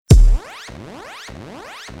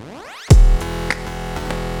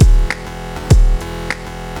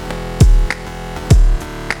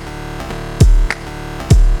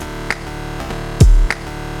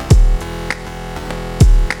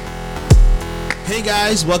Hey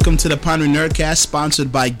guys, welcome to the Ponder Nerdcast,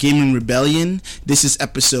 sponsored by Gaming Rebellion. This is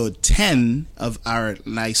episode 10 of our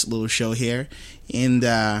nice little show here. And,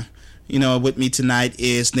 with me tonight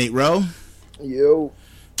is Nate Rowe. Yo.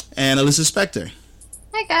 And Alyssa Spector.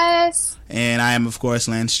 Hi guys. And I am, of course,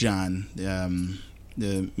 Lance John,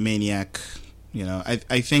 the maniac.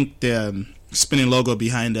 I think the spinning logo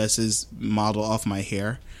behind us is modeled off my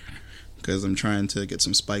hair, because I'm trying to get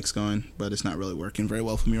some spikes going, but it's not really working very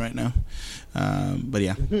well for me right now. But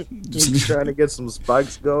yeah, just trying to get some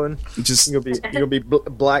spikes going. Just you're gonna be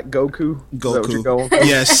Black Goku. Goku. Is that what you're going for?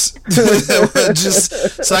 Yes.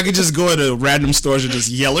 Just so I could just go into random stores and just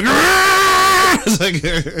yell like,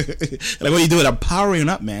 what are you doing? I'm powering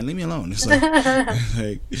up, man. Leave me alone. It's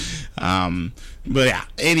but yeah.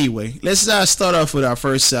 Anyway, let's start off with our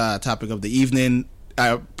first topic of the evening.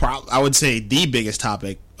 I would say the biggest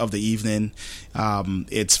topic of the evening.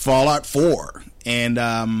 It's Fallout 4,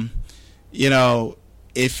 and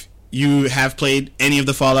if you have played any of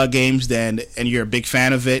the Fallout games, and you're a big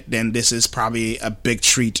fan of it, then this is probably a big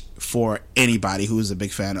treat for anybody who is a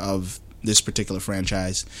big fan of this particular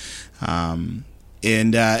franchise.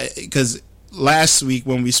 Because last week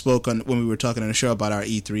when we were talking on the show about our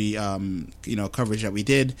E3 coverage that we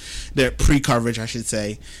did, the pre-coverage I should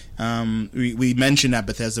say, we mentioned that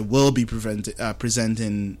Bethesda will be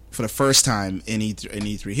presenting for the first time in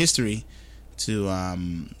E3 history to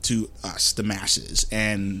us, the masses,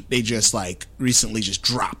 and they just recently just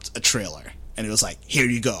dropped a trailer, and it was like, here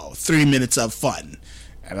you go, 3 minutes of fun.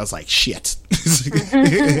 And I was like, shit.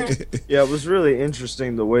 Yeah, it was really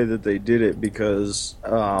interesting the way that they did it, because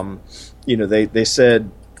they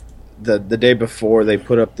said the day before they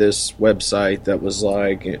put up this website that was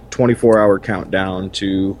like a 24-hour countdown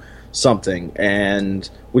to something, and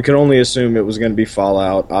we could only assume it was going to be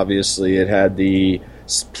Fallout. Obviously, it had the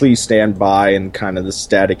please stand by and kind of the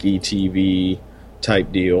static ETV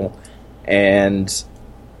type deal, and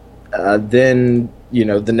then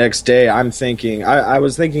the next day I'm thinking, I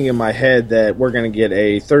was thinking in my head that we're going to get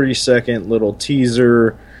a 30-second little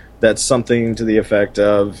teaser that's something to the effect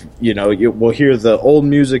of, we'll hear the old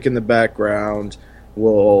music in the background,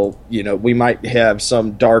 we might have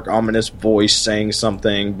some dark, ominous voice saying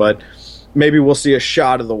something, but maybe we'll see a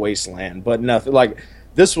shot of the wasteland, but nothing.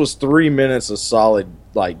 This was 3 minutes of solid,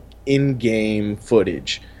 in-game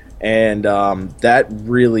footage, and that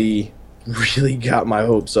really got my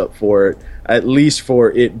hopes up for it, at least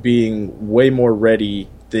for it being way more ready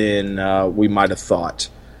than we might have thought.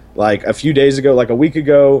 A few days ago, a week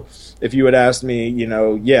ago, if you had asked me,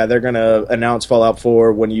 they're going to announce Fallout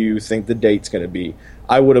 4, when you think the date's going to be,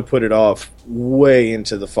 I would have put it off way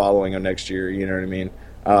into the following of next year, you know what I mean?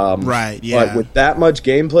 Right, yeah. But with that much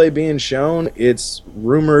gameplay being shown, it's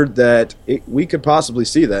rumored that we could possibly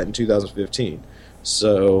see that in 2015.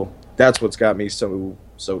 So that's what's got me so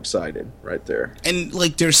excited right there. And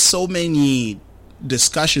there's so many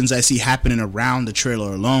discussions I see happening around the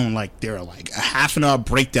trailer alone. There are a half an hour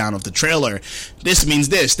breakdown of the trailer. This means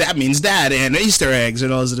this, that means that, and Easter eggs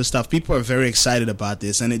and all this other stuff. People are very excited about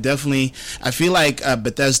this, and it definitely, I feel like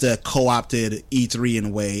Bethesda co-opted E3 in a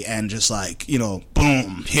way, and just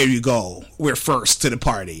boom, here you go, we're first to the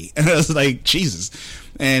party. And I was like, Jesus.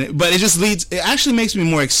 But it actually makes me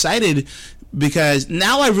more excited, because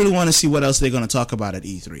now I really want to see what else they're going to talk about at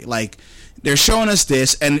E3. They're showing us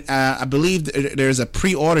this, and I believe there's a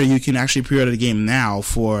pre-order. You can actually pre-order the game now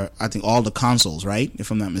for, I think, all the consoles, right? If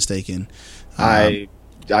I'm not mistaken. I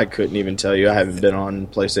couldn't even tell you. I haven't been on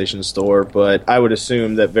PlayStation Store, but I would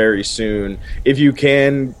assume that very soon, if you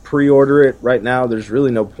can pre-order it right now, there's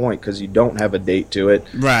really no point, because you don't have a date to it.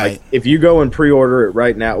 Right. If you go and pre-order it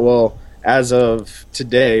right now, well, as of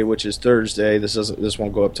today, which is Thursday, this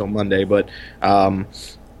won't go up till Monday, but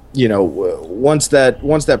once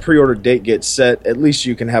that pre-order date gets set, at least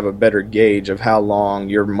you can have a better gauge of how long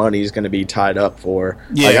your money is going to be tied up for.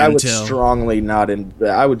 Yeah, I would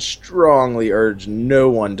strongly urge no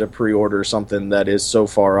one to pre-order something that is so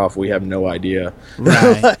far off we have no idea.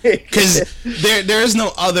 Right. Because there is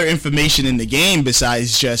no other information in the game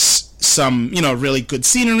besides just some really good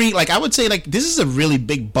scenery. I would say this is a really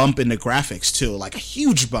big bump in the graphics too, a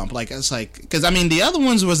huge bump. It's because the other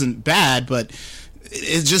ones wasn't bad, but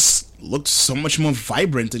it just looked so much more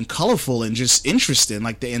vibrant and colorful and just interesting.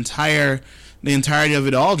 The entirety of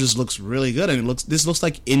it all just looks really good, and this looks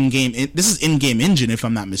like in-game. This is in-game engine, if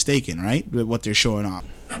I'm not mistaken, right? What they're showing off.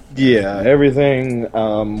 Yeah, everything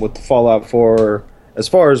with the Fallout 4, as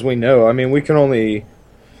far as we know. We can only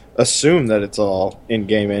assume that it's all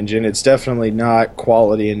in-game engine. It's definitely not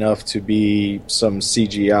quality enough to be some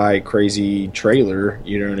CGI crazy trailer.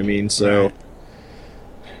 You know what I mean? So. Right.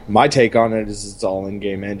 my take on it is it's all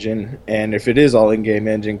in-game engine, and if it is all in-game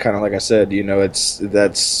engine, kind of like I said, you know,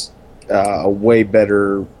 that's a way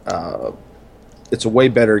better. It's a way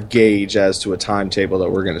better gauge as to a timetable that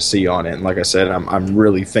we're going to see on it. And like I said, I'm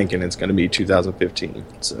really thinking it's going to be 2015.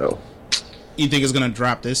 So, you think it's going to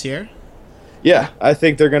drop this year? Yeah, I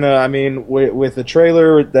think they're going to. I mean, with a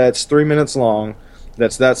trailer that's 3 minutes long,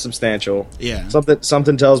 that's that substantial. Yeah.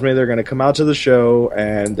 Something tells me they're going to come out to the show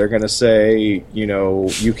and they're going to say, you know,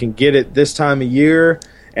 you can get it this time of year.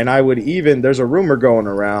 And I would even, there's a rumor going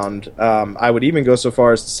around. I would even go so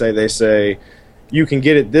far as to say you can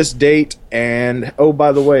get it this date, and oh,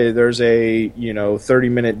 by the way, there's a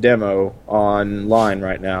 30-minute demo online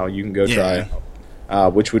right now. You can go try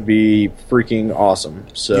it, which would be freaking awesome.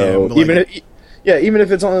 So even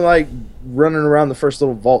if it's only like running around the first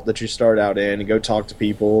little vault that you start out in and go talk to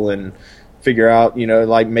people and figure out,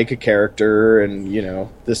 like make a character and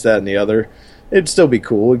this, that, and the other, it'd still be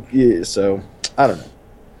cool. Yeah, so I don't know.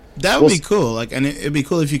 That would be cool. Like, and it'd be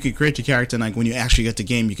cool if you could create your character, and like when you actually get the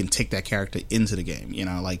game, you can take that character into the game.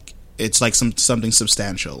 Like it's like something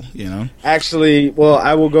substantial. Actually, well,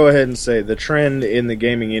 I will go ahead and say the trend in the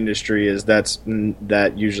gaming industry is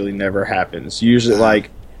that usually never happens. Usually,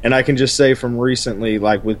 and I can just say from recently,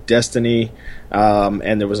 like with Destiny,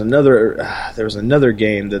 and there was another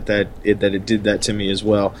game that it did that to me as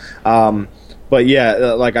well. But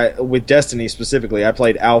yeah, with Destiny specifically, I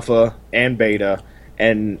played alpha and beta.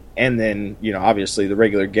 And then, obviously the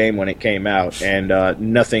regular game when it came out, and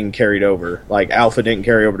nothing carried over. Like, alpha didn't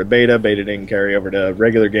carry over to beta didn't carry over to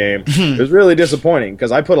regular game. It was really disappointing,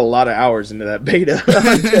 because I put a lot of hours into that beta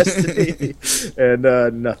on Destiny,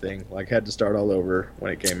 and nothing. Like, had to start all over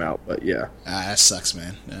when it came out, but yeah. That sucks,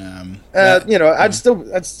 man. I'd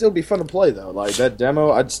still be fun to play, though. Like, that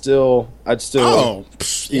demo, I'd still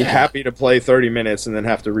be happy to play 30 minutes and then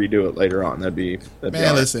have to redo it later on. That'd be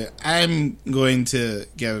man, listen, I'm going to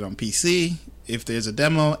get it on PC if there's a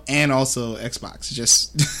demo, and also Xbox,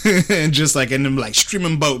 just like, and then like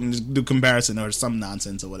streaming boat and just do comparison or some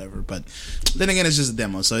nonsense or whatever. But then again, it's just a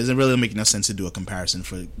demo, so it doesn't really make no sense to do a comparison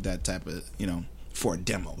for that type of for a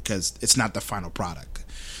demo, because it's not the final product.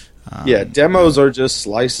 Demos are just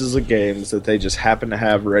slices of games that they just happen to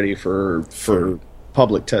have ready for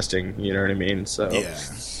public testing. You know what I mean? So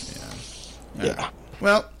yeah.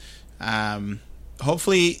 Well,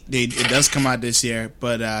 hopefully it does come out this year.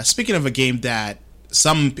 But speaking of a game that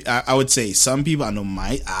I would say some people I know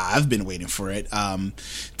I've been waiting for it.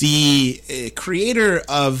 The creator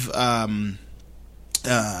of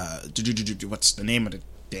what's the name of the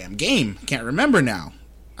damn game? Can't remember now.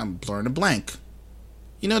 I'm blurring a blank.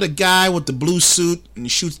 The guy with the blue suit and he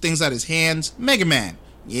shoots things out his hands? Mega Man.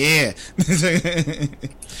 Yeah.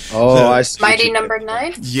 I see. Mighty Number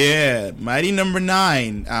 9? Yeah, Mighty Number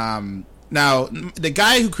 9. Now, the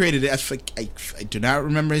guy who created it, I do not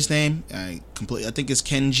remember his name. I think it's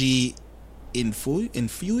Kenji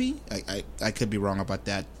Infui. I could be wrong about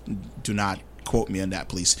that. Do not quote me on that,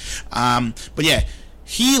 please. But yeah,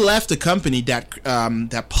 he left the company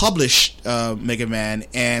that published Mega Man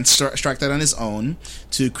and struck that on his own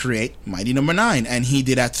to create Mighty Number 9, and he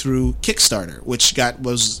did that through Kickstarter, which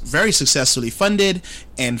was very successfully funded.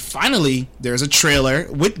 And finally, there's a trailer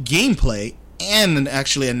with gameplay and an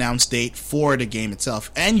actually announced date for the game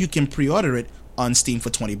itself, and you can pre-order it on Steam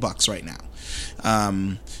for $20 right now,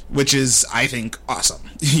 which is, I think, awesome.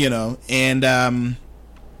 And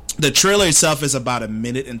the trailer itself is about 1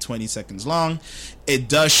 minute and 20 seconds long. It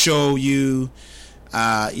does show you,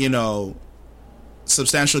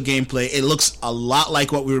 substantial gameplay. It looks a lot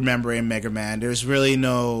like what we remember in Mega Man. There's really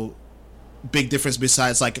no big difference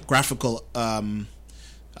besides like a graphical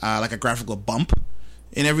bump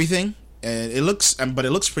in everything. It looks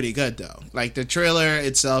pretty good though. Like the trailer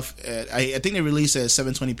itself, I think they released a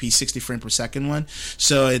 720p 60 frame per second one,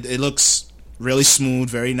 so it looks really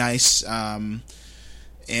smooth, very nice.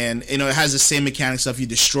 And it has the same mechanics of you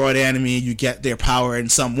destroy the enemy, you get their power in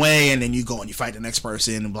some way, and then you go and you fight the next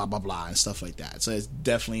person and blah blah blah and stuff like that. So it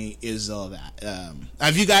definitely is all that.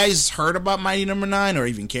 Have you guys heard about Mighty Number 9 or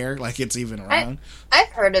even care like it's even around? I've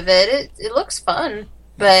heard of it. It looks fun,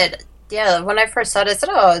 but. Yeah, when I first saw it, I said,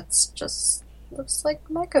 "Oh, looks like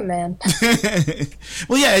Mega Man."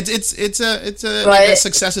 Well, yeah, it's a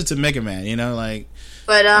successor to Mega Man,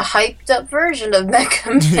 But a hyped up version of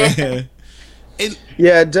Mega Man.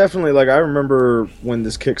 Yeah, definitely. Like I remember when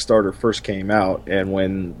this Kickstarter first came out, and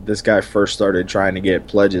when this guy first started trying to get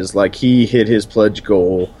pledges, like he hit his pledge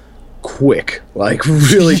goal quick, like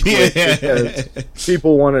really quick, because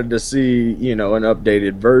people wanted to see, an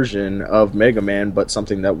updated version of Mega Man, but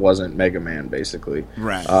something that wasn't Mega Man, basically.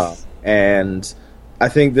 Right. And I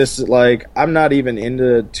think this is like, I'm not even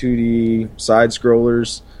into 2D side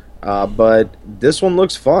scrollers, but this one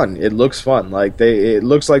looks fun. It looks fun. Like it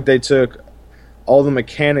looks like they took all the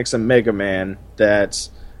mechanics of Mega Man that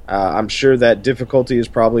I'm sure that difficulty is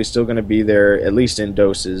probably still going to be there, at least in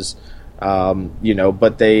doses,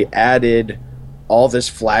 but they added all this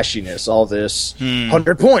flashiness, all this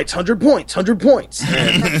 100 points, 100 points, 100 points,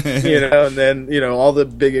 and, and then, all the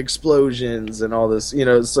big explosions and all this,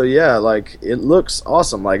 so yeah, like, it looks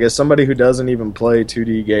awesome. Like, as somebody who doesn't even play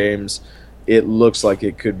 2D games, it looks like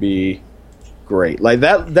it could be great. Like,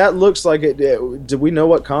 that looks like it. Do we know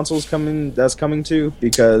what consoles that's coming to?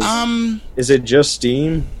 Because, is it just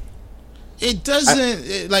Steam? It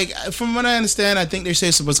doesn't, from what I understand, I think they say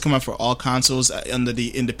it's supposed to come out for all consoles under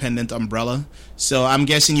the independent umbrella. So I'm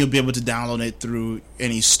guessing you'll be able to download it through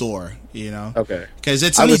any store, Okay.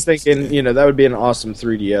 Because I was thinking, that would be an awesome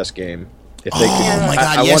 3DS game. If they could. My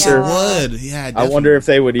God, yes, it would. Yeah, definitely. I wonder if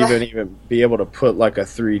they would even be able to put, like, a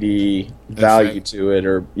 3D value to it,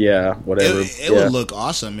 or, whatever. It would look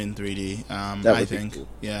awesome in 3D, I think. Cool.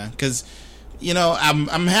 Yeah, because...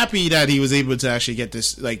 I'm happy that he was able to actually get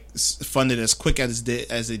this funded as quick as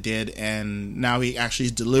it did, and now he actually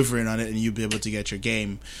is delivering on it, and you'll be able to get your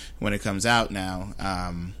game when it comes out now.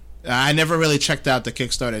 I never really checked out the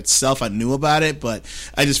Kickstarter itself. I knew about it, but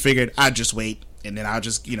I just figured I'd just wait, and then I'll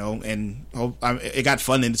just and hope it got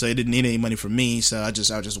funded, so it didn't need any money from me. So I'll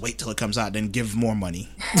just wait till it comes out, then give more money.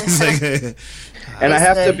 And I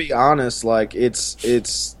have to be honest, like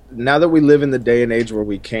it's. Now that we live in the day and age where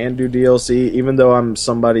we can do DLC, even though I'm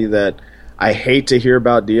somebody that I hate to hear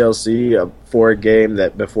about DLC for a game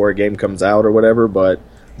that before a game comes out or whatever, but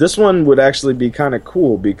this one would actually be kind of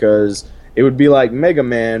cool because it would be like Mega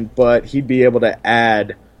Man, but he'd be able to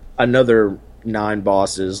add another 9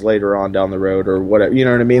 bosses later on down the road or whatever. You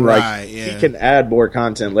know what I mean? Right, yeah. He can add more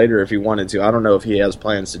content later if he wanted to. I don't know if he has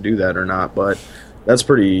plans to do that or not, but that's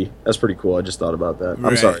pretty cool. I just thought about that.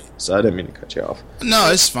 I'm sorry, so I didn't mean to cut you off.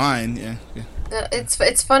 No, it's fine. Yeah.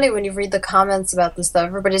 It's funny when you read the comments about this stuff.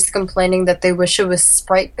 Everybody's complaining that they wish it was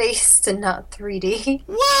sprite based and not 3D.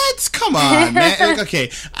 What? Come on, man.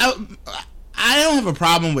 Okay, I don't have a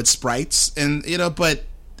problem with sprites, and but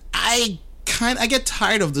I get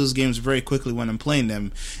tired of those games very quickly when I'm playing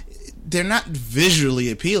them. They're not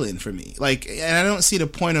visually appealing for me. And I don't see the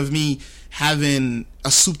point of me having a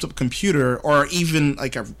souped up computer or even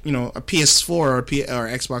like a PS4 or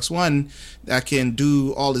Xbox One that can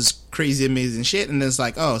do all this crazy amazing shit, and it's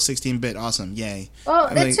like, oh, 16-bit, awesome, yay. Well,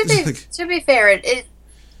 to be fair, it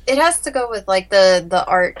has to go with like the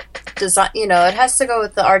art design. It has to go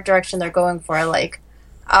with the art direction they're going for. Like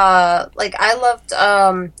I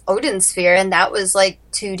loved Odin Sphere, and that was like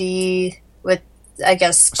 2D with, I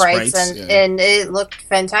guess, sprites and it looked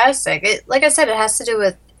fantastic. Like I said, it has to do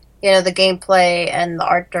with the gameplay and the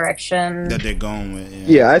art direction that they're going with.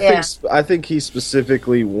 I think he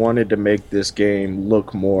specifically wanted to make this game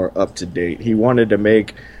look more up to date. He wanted to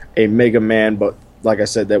make a Mega Man, but like I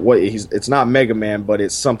said, it's not Mega Man, but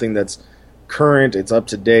it's something that's current. It's up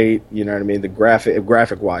to date. You know what I mean? The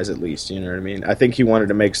graphic wise, at least. You know what I mean? I think he wanted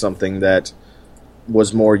to make something that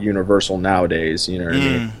was more universal nowadays. You know what I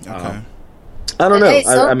mean? Okay. I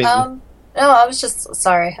don't know. No, I was just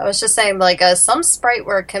saying, like, some sprite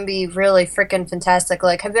work can be really freaking fantastic.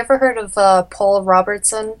 Like, have you ever heard of Paul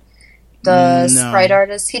Robertson, the sprite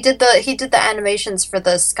artist? He did the animations for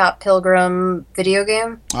the Scott Pilgrim video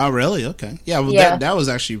game. Oh, really? Okay. Yeah. Well, that was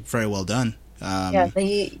actually very well done.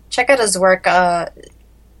 Check out his work.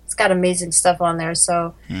 It's got amazing stuff on there.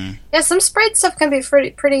 So, some sprite stuff can be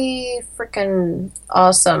pretty freaking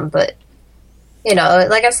awesome. But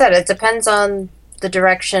like I said, it depends on the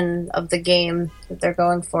direction of the game that they're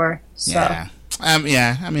going for. So. Yeah. I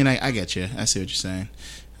mean, I get you. I see what you're saying.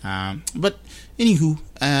 But anywho,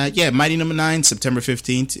 Mighty Number 9, September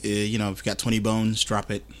 15th. If you got 20 bones,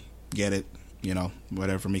 drop it, get it.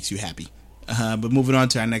 Whatever makes you happy. But moving on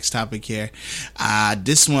to our next topic here.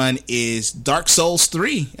 This one is Dark Souls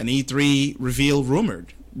 3, an E3 reveal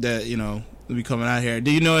rumored that will be coming out here.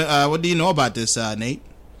 Do you know? What do you know about this, Nate?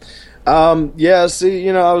 I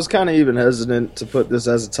was kind of even hesitant to put this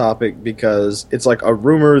as a topic because it's like a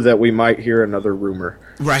rumor that we might hear another rumor.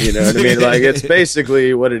 Right. You know what I mean? Like, it's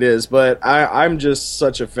basically what it is. But I'm just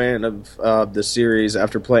such a fan of the series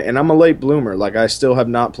after playing, and I'm a late bloomer. Like, I still have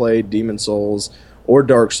not played Demon Souls or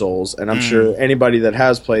Dark Souls, and I'm sure anybody that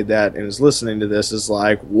has played that and is listening to this is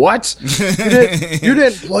like, "What? You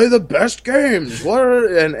didn't play the best games? What?"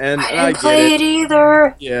 And I didn't play it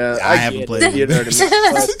either. Yeah, I haven't played it. You know what I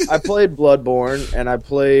mean? But I played Bloodborne, and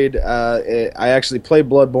I actually played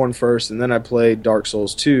Bloodborne first, and then I played Dark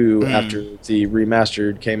Souls 2 after the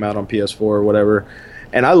remastered came out on PS4 or whatever.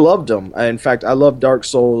 and I loved them. In fact, I loved Dark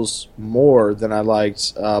Souls more than I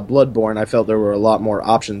liked Bloodborne. I felt there were a lot more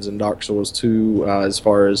options in Dark Souls 2 as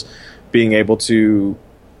far as being able to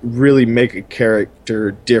really make a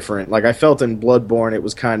character different. Like, I felt in Bloodborne it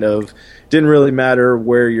was kind of, didn't really matter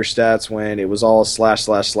where your stats went. It was all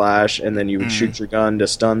slash, and then you would shoot your gun to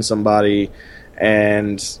stun somebody.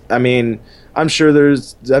 And, I mean, I'm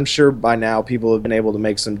sure by now people have been able to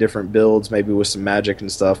make some different builds, maybe with some magic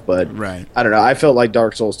and stuff, but right. I don't know. I felt like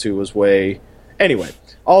Dark Souls 2 was way... Anyway,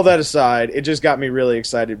 all that aside, it just got me really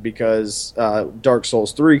excited because Dark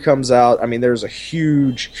Souls 3 comes out. I mean, there's a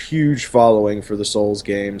huge following for the Souls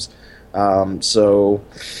games. So,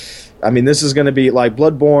 I mean, this is going to be like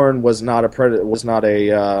Bloodborne was not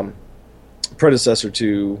a predecessor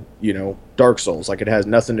to, you know, Dark Souls. Like, it has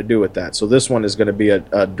nothing to do with that. So this one is going to be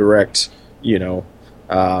a direct, you know,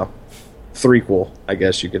 threequel, I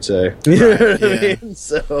guess you could say. Right, yeah. I mean?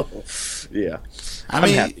 So, yeah. I'm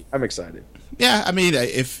happy. I'm excited. Yeah, I mean,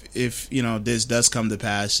 if you know this does come to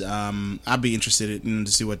pass, I'd be interested in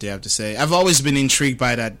to see what they have to say. I've always been intrigued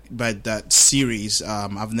by that series.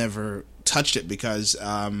 I've never touched it because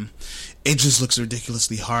it just looks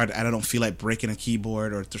ridiculously hard, and I don't feel like breaking a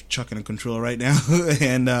keyboard or chucking a controller right now.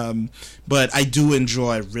 And but I do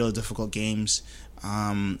enjoy really difficult games.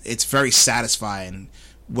 It's very satisfying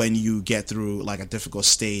when you get through like a difficult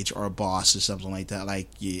stage or a boss or something like that. Like,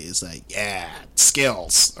 it's like, yeah,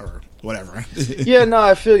 skills or whatever. Yeah, no,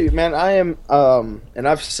 I feel you, man. I am, and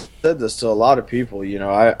I've said this to a lot of people. You know,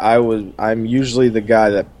 I'm usually the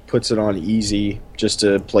guy that puts it on easy just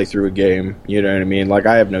to play through a game. You know what I mean? Like,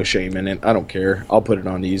 I have no shame in it. I don't care. I'll put it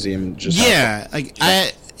on easy and just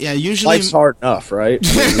usually life's hard enough, right?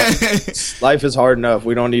 Life is hard enough.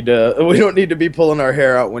 We don't need to be pulling our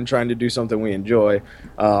hair out when trying to do something we enjoy.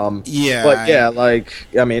 But yeah, like,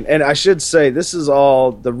 I mean, and I should say this is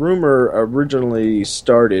all, the rumor originally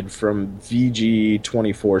started from VG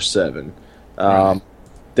 24/7. Right.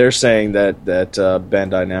 They're saying that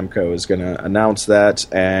Bandai Namco is going to announce that,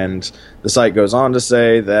 and the site goes on to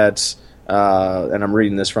say that, and I'm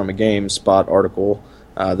reading this from a GameSpot article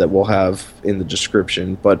that we'll have in the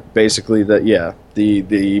description, but basically that, yeah,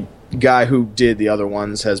 the guy who did the other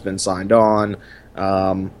ones has been signed on.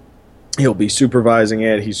 He'll be supervising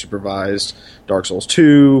it. He supervised Dark Souls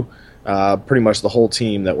 2. Pretty much the whole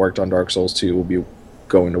team that worked on Dark Souls 2 will be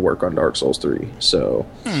going to work on Dark Souls 3. So,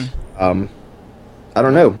 I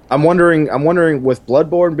don't know. I'm wondering with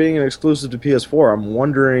Bloodborne being an exclusive to PS4, I'm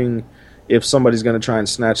wondering if somebody's going to try and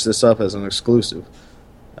snatch this up as an exclusive.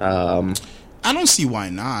 I don't see why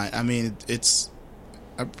not. I mean, it's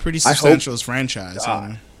a pretty substantial franchise.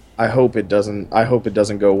 I hope it doesn't. I hope it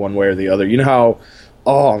doesn't go one way or the other. You know how?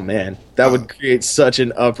 Oh man, that would create such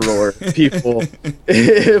an uproar. People,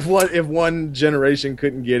 if one generation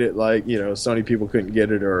couldn't get it, like, you know, Sony people couldn't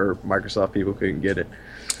get it or Microsoft people couldn't get it.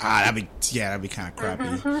 That'd be kind of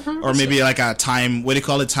crappy. Or maybe like a time, what do you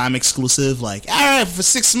call it, time exclusive? Like, all right, for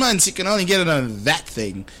 6 months you can only get it on that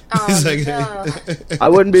thing. No. I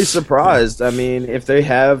wouldn't be surprised. I mean, if they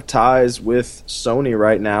have ties with Sony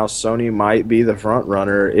right now, Sony might be the front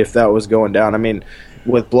runner if that was going down. I mean,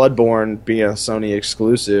 with Bloodborne being a Sony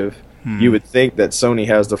exclusive, you would think that Sony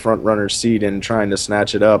has the front runner seat in trying to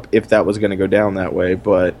snatch it up if that was going to go down that way.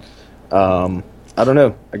 But I don't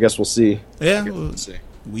know. I guess we'll see. Yeah, we'll see.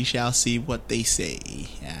 We shall see what they say.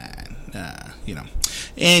 You know.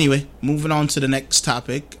 Anyway, moving on to the next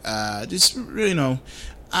topic.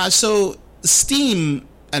 So Steam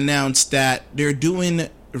announced that they're doing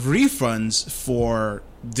refunds for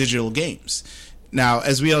digital games. Now,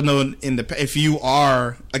 as we all know, if you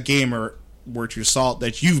are a gamer worth your salt,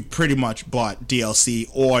 that you've pretty much bought DLC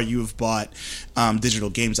or you've bought digital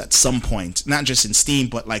games at some point, not just in Steam,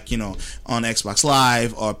 but like, you know, on Xbox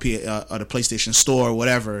Live or the PlayStation Store or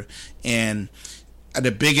whatever. And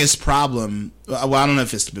the biggest problem, well, I don't know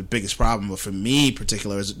if it's the biggest problem, but for me in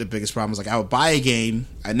particular, is the biggest problem is like I would buy a game,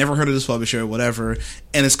 I never heard of this publisher or whatever,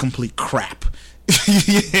 and it's complete crap.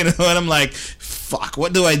 You know, and I'm like, fuck,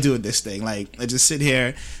 what do I do with this thing? Like, I just sit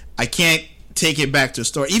here, I can't take it back to a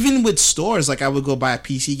store. Even with stores, like I would go buy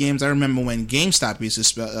PC games. I remember when GameStop used to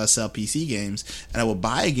sell PC games, and I would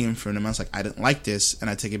buy a game from them. I was like, I didn't like this, and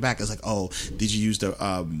I take it back. I was like, oh, did you use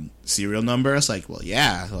the serial number? I was like, well,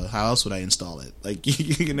 yeah. Well, how else would I install it? Like,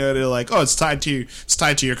 you know, they're like, oh, it's tied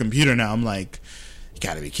to your computer now. I'm like, you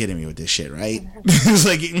gotta be kidding me with this shit, right? It's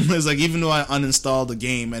like even though I uninstalled the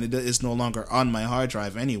game and it is no longer on my hard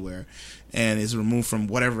drive anywhere, and is removed from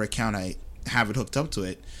whatever account I have it hooked up to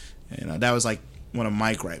it. You know, that was like one of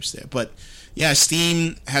my gripes there. But yeah,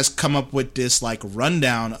 Steam has come up with this like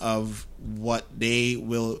rundown of what they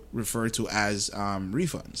will refer to as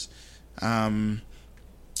refunds.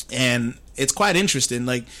 and it's quite interesting.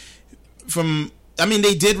 Like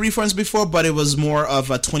they did refunds before, but it was more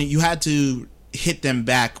of a 20. You had to hit them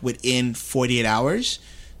back within 48 hours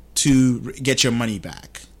to get your money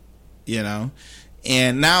back.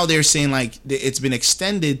 And now they're saying like it's been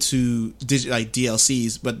extended to like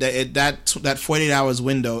DLCs, but that 48 hours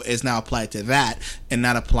window is now applied to that and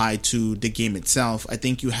not applied to the game itself. I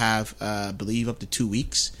think you have, I believe, up to 2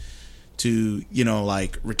 weeks to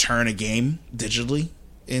like return a game digitally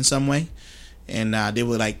in some way, and they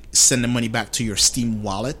would like send the money back to your Steam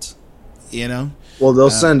wallet. Well, they'll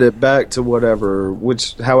send it back to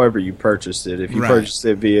however you purchased it. If you purchased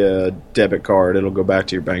it via debit card, it'll go back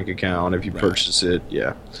to your bank account. If you purchase it,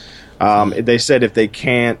 yeah. They said if they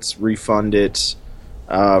can't refund it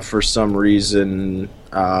for some reason,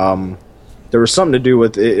 there was something to do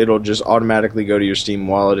with it'll just automatically go to your Steam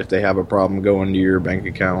wallet if they have a problem going to your bank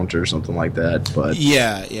account or something like that. But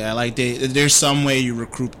yeah, like there's some way you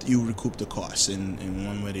recoup the costs in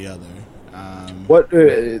one way or the other.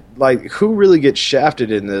 Who really gets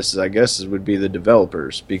shafted in this, I guess, would be the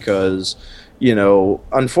developers, because,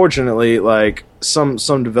 unfortunately, like some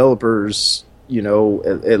developers,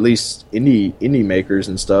 at least indie makers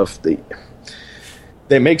and stuff,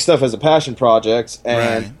 they make stuff as a passion project,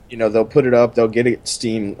 and they'll put it up, they'll get it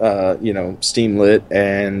Steam lit,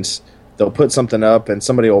 and they'll put something up, and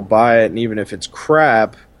somebody will buy it, and even if it's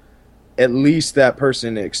crap, at least that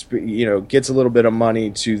person, gets a little bit of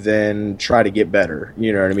money to then try to get better.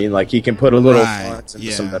 You know what I mean? Like he can put a little funds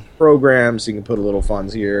into some better programs. He can put a little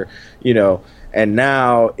funds here, And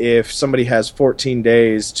now, if somebody has 14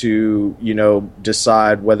 days to,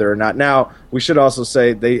 decide whether or not. Now, we should also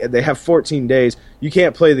say they have 14 days. You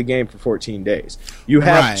can't play the game for 14 days. You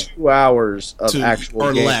have 2 hours of actual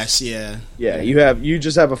or game. less. Yeah. You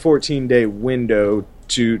just have a 14-day window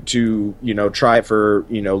to try it for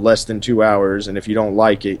less than 2 hours, and if you don't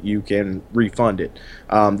like it, you can refund it.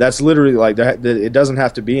 That's literally like that. It doesn't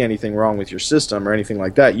have to be anything wrong with your system or anything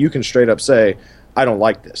like that. You can straight up say, I don't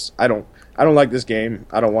like this. I don't like this game.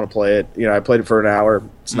 I don't want to play it. I played it for an hour.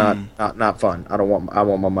 It's not fun. I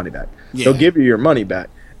want my money back. Yeah. They'll give you your money back.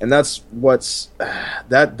 And that's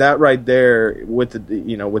that right there with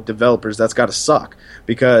with developers. That's got to suck,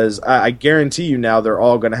 because I guarantee you now they're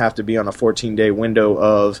all going to have to be on a 14-day window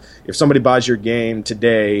of, if somebody buys your game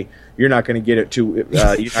today, you're not going to get it you're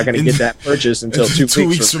not going to get that purchase until 2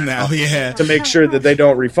 weeks from now. Yeah, to make sure that they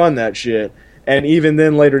don't refund that shit. And even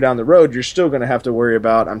then, later down the road, you're still going to have to worry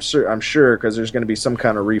about. I'm sure, because there's going to be some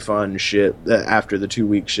kind of refund shit after the 2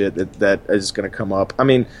 week shit that is going to come up. I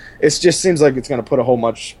mean, it just seems like it's going to put a whole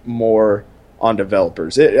much more on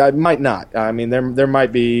developers. It might not. I mean, there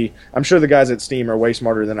might be. I'm sure the guys at Steam are way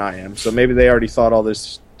smarter than I am, so maybe they already thought all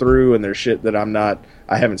this through, and there's shit that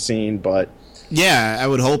I haven't seen. But yeah, I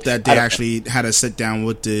would hope that they actually had to sit down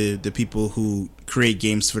with the people who create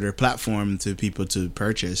games for their platform to people to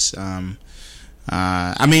purchase.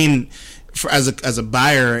 I mean, as a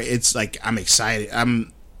buyer, it's like I'm excited.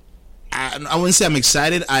 I wouldn't say I'm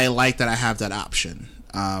excited. I like that I have that option.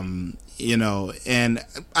 And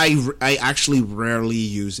I actually rarely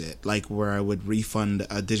use it, like where I would refund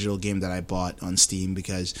a digital game that I bought on Steam,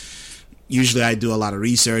 because usually I do a lot of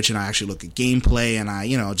research and I actually look at gameplay and I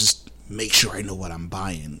just make sure I know what I'm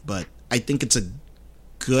buying. But I think it's a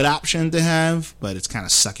good option to have, but it's kind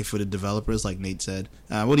of sucky for the developers, like Nate said.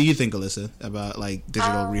 What do you think, Alyssa, about like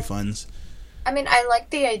digital refunds? I mean, I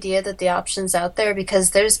like the idea that the option's out there,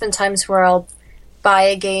 because there's been times where I'll buy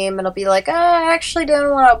a game and I'll be like, I actually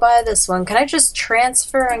don't want to buy this one. Can I just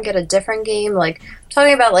transfer and get a different game? Like, I'm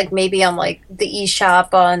talking about like maybe on like the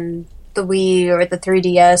eShop on the Wii or the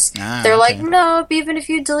 3DS. They're like, no, even if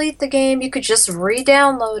you delete the game, you could just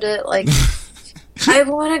re-download it. Like, I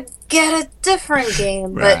want to get a different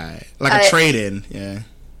game, but like a trade-in, yeah.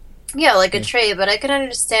 Yeah, like a trade, but I can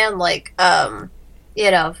understand, like, like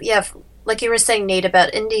you were saying, Nate,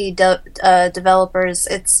 about indie developers.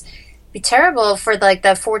 It's be terrible for like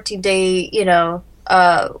that 14-day,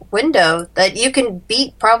 window that you can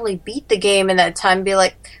probably beat the game in that time. And be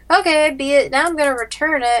like, okay, I beat it. Now I'm going to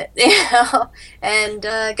return it, and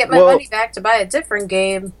get my money back to buy a different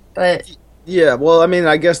game. But yeah, well, I mean,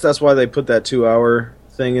 I guess that's why they put that 2 hour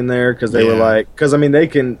thing in there, because they were like, because I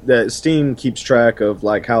mean, Steam keeps track of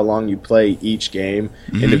like how long you play each game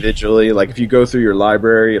individually. Like if you go through your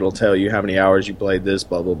library, it'll tell you how many hours you played this,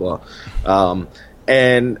 blah blah blah.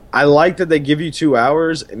 And I like that they give you 2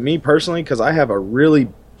 hours. Me personally, because I have a really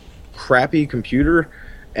crappy computer,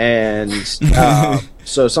 and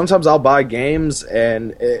so sometimes I'll buy games,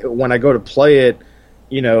 and when I go to play it,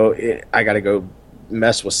 I got to go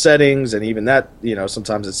mess with settings, and even that,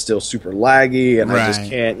 sometimes it's still super laggy, and I just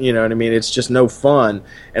can't, you know what I mean? It's just no fun.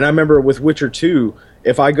 And I remember with Witcher 2,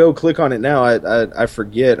 if I go click on it now, I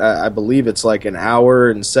forget, I believe it's like an hour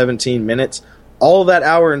and 17 minutes. All that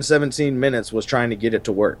hour and 17 minutes was trying to get it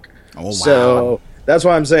to work. Oh, wow. So that's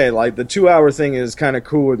why I'm saying, like, the 2-hour thing is kind of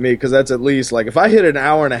cool with me, because that's at least, like, if I hit an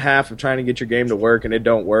hour and a half of trying to get your game to work and it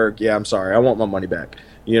don't work, yeah, I'm sorry, I want my money back.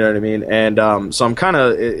 You know what I mean? And so I'm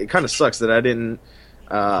it kind of sucks that I didn't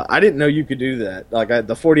know you could do that. Like,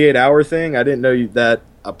 the 48-hour thing, I didn't know that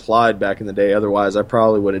applied back in the day. Otherwise, I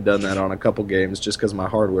probably would have done that on a couple games just because my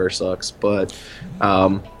hardware sucks. But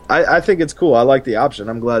I think it's cool. I like the option.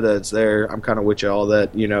 I'm glad that it's there. I'm kind of with y'all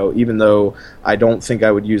that, even though I don't think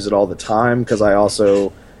I would use it all the time, because I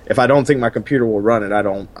also, if I don't think my computer will run it,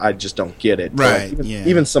 I just don't get it. Right.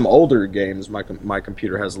 Even some older games, my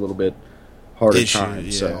computer has a little bit harder time.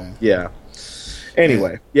 Yeah. So yeah.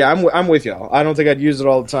 Anyway, yeah, I'm with y'all. I don't think I'd use it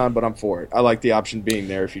all the time, but I'm for it. I like the option being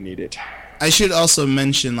there if you need it. I should also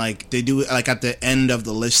mention, like, they do, like, at the end of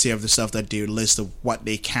the list here of the stuff that they list of what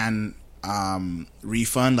they can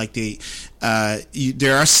refund. Like,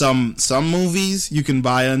 there are some movies you can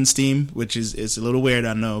buy on Steam, which it's a little weird,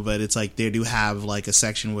 I know, but it's like they do have like a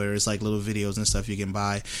section where it's like little videos and stuff you can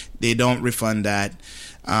buy. They don't refund that.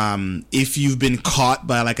 If you've been caught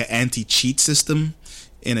by like an anti-cheat system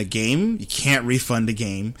in a game, you can't refund the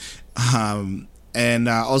game. And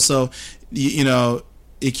also,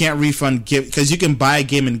 you can't refund because you can buy a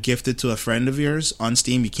game and gift it to a friend of yours on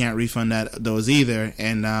Steam. You can't refund those either.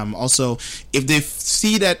 And also, if they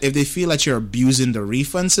feel that you're abusing the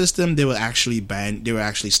refund system, they will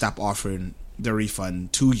actually stop offering the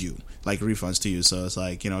refund to you, like refunds to you. So it's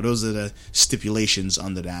like, those are the stipulations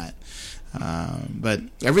under that. But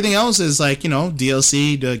everything else is like,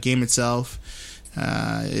 DLC, the game itself.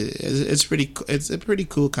 It's a pretty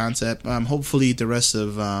cool concept. Hopefully the rest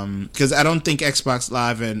of because I don't think Xbox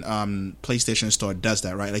Live and PlayStation Store does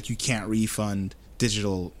that, right? Like, you can't refund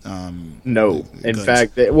digital no goods. In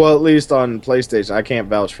fact, at least on PlayStation, I can't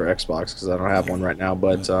vouch for Xbox because I don't have one right now,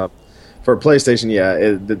 but for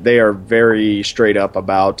PlayStation, they are very straight up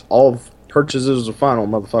about all purchases are final,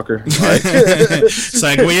 motherfucker. Like, it's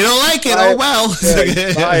like, well, you don't like it, oh well.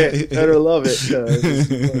 Buy it, you better love it, because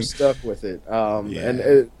we're stuck with it.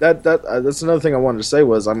 And that's another thing I wanted to say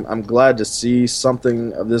was I'm glad to see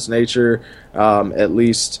something of this nature, at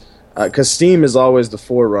least, because Steam is always the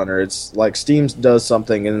forerunner. It's like Steam does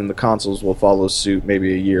something, and then the consoles will follow suit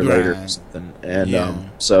maybe a year later or something.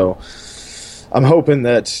 And so I'm hoping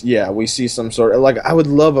that, we see some sort of, like, I would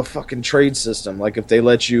love a fucking trade system. Like, if they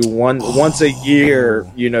let you once a year,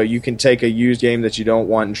 you can take a used game that you don't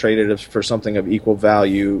want and trade it for something of equal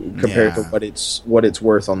value compared to what it's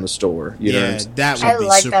worth on the store. You know what I'm saying? I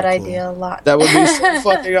like that idea a lot. That would be so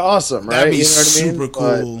fucking awesome, right? That'd be super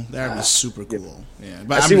cool. That'd be super cool. Yeah,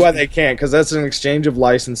 but I see why they can't, because that's an exchange of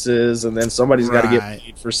licenses, and then somebody's got to get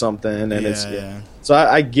paid for something, and So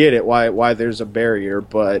I get it why there's a barrier,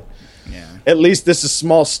 but. Yeah. At least this is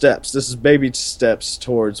small steps. This is baby steps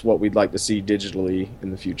towards what we'd like to see digitally in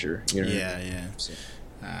the future. So.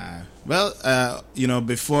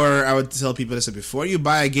 Before I would tell people this, before you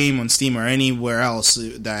buy a game on Steam or anywhere else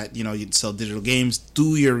that you'd sell digital games,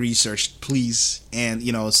 do your research, please, and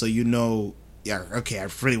so I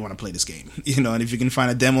really want to play this game, and if you can find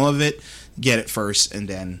a demo of it, get it first, and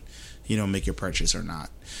then make your purchase or not.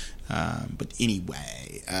 But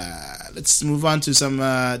anyway, let's move on to some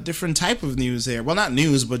different type of news here. Well, not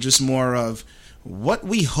news, but just more of what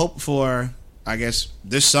we hope for, I guess,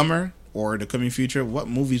 this summer or the coming future. What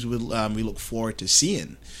movies we look forward to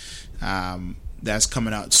seeing that's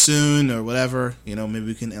coming out soon or whatever. Maybe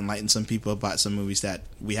we can enlighten some people about some movies that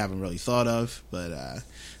we haven't really thought of. But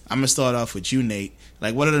I'm going to start off with you, Nate.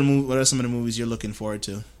 Like, what are some of the movies you're looking forward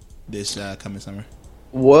to this coming summer?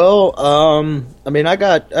 Well, I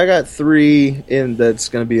got 3 in that's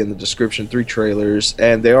going to be in the description, 3 trailers,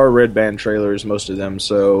 and they are Red Band trailers, most of them,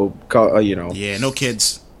 so, Yeah, no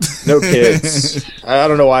kids. No kids. I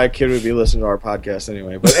don't know why a kid would be listening to our podcast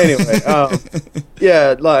anyway, but anyway,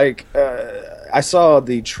 I saw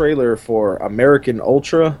the trailer for American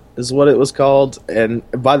Ultra, is what it was called, and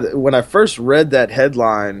when I first read that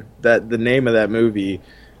headline, the name of that movie,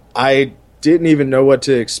 I didn't even know what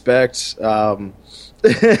to expect.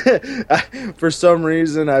 For some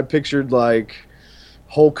reason, I pictured like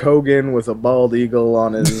Hulk Hogan with a bald eagle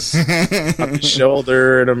on his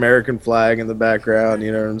shoulder, an American flag in the background.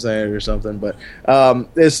 You know what I'm saying, or something. But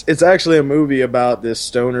it's actually a movie about this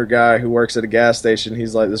stoner guy who works at a gas station.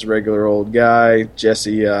 He's like this regular old guy,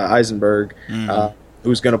 Jesse Eisenberg,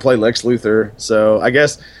 who's going to play Lex Luthor. So I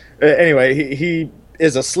guess anyway, he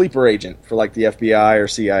is a sleeper agent for like the FBI or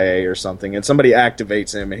CIA or something, and somebody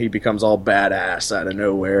activates him, and he becomes all badass out of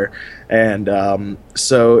nowhere. And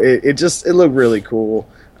so it looked really cool.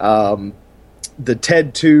 The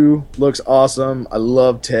Ted 2 looks awesome. I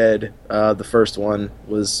love Ted. The first one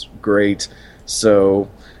was great. So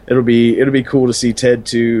it'll be cool to see Ted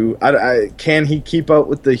 2. Can he keep up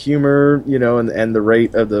with the humor, and the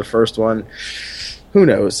rate of the first one? Who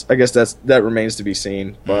knows? I guess that remains to be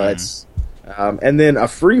seen. But and then a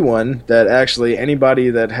free one that actually anybody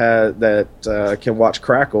that can watch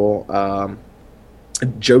Crackle,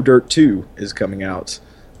 Joe Dirt 2 is coming out,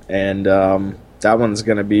 and that one's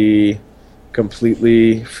going to be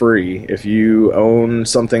completely free if you own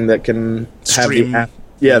something that can have the app.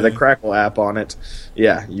 Yeah, the Crackle app on it.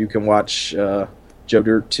 Yeah, you can watch Joe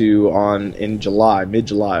Dirt 2 in July,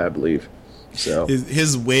 mid-July, I believe. So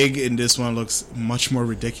his wig in this one looks much more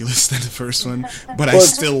ridiculous than the first one, but I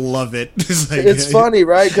still love it. It's funny,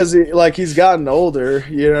 right? Because he's gotten older,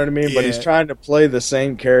 you know what I mean? Yeah. But he's trying to play the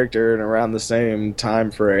same character and around the same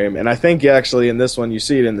time frame. And I think actually in this one, you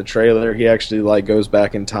see it in the trailer, he actually goes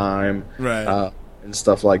back in time, right? And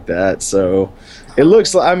stuff like that. So it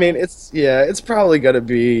looks like, it's probably going to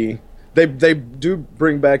be. They do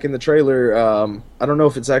bring back in the trailer. I don't know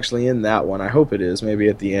if it's actually in that one. I hope it is. Maybe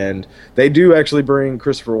at the end they do actually bring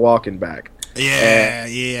Christopher Walken back. Yeah.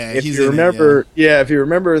 If you remember, if you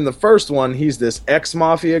remember in the first one, he's this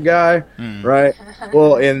ex-mafia guy, right?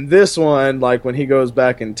 Well, in this one, when he goes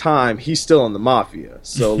back in time, he's still in the mafia.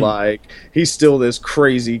 So he's still this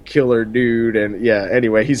crazy killer dude. And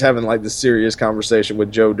anyway, he's having this serious conversation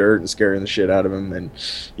with Joe Dirt and scaring the shit out of him. And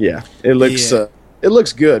it looks. It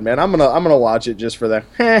looks good, man. I'm gonna watch it just for that.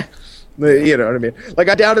 You know what I mean? I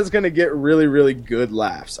doubt it's gonna get really, really good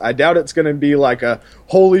laughs. I doubt it's gonna be a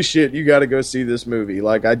holy shit, you got to go see this movie.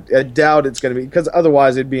 I doubt it's gonna be, because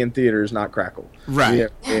otherwise it'd be in theaters, not Crackle. Right?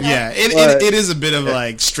 It is a bit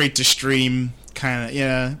of straight to stream kind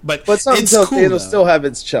of, but it's cool. It'll still have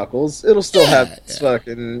its chuckles. It'll still have its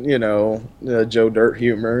fucking Joe Dirt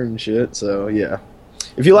humor and shit. So yeah.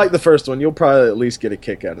 If you like the first one, you'll probably at least get a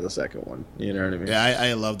kick out of the second one. You know what I mean? Yeah,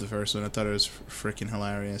 I love the first one. I thought it was freaking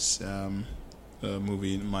hilarious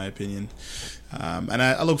movie, in my opinion. And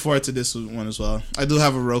I look forward to this one as well. I do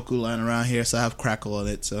have a Roku lying around here, so I have Crackle on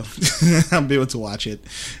it, so I'll be able to watch it.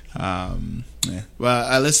 Well,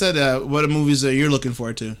 let's say, what are movies that you're looking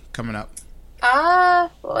forward to coming up?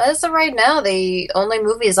 Well, as of right now, the only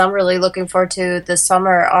movies I'm really looking forward to this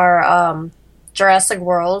summer are Jurassic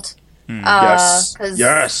World. Yes. I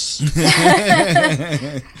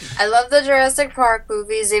love the Jurassic Park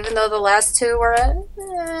movies, even though the last two were,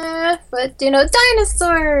 but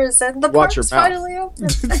dinosaurs and the park's finally open.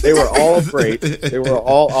 They were all great. They were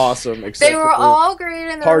all awesome. Except they were all great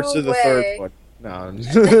in their parts own of the way. Third one. No.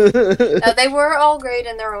 They were all great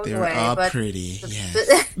in their own way. They were all but pretty.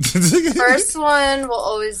 The first one will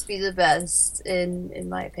always be the best, in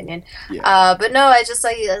my opinion. Yeah. But no, I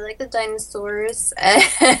like the dinosaurs,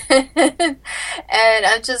 and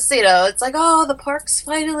I'm just it's the park's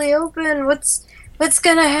finally open. What's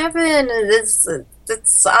gonna happen?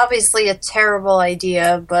 It's obviously a terrible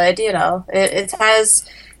idea, but it has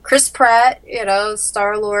Chris Pratt,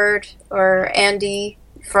 Star-Lord, or Andy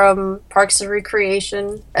from Parks and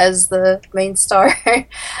Recreation as the main star.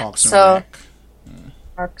 Parks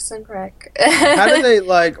and Rec. How do they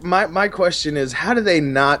my question is, how do they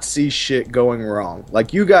not see shit going wrong?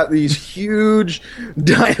 You got these huge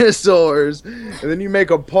dinosaurs and then you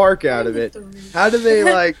make a park out of it. How do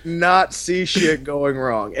they not see shit going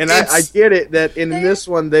wrong? And I get it that in this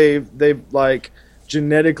one they've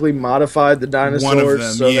genetically modified the dinosaurs. One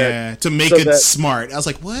of them, to make it smart. I was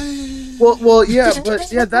like, what? Well, yeah, but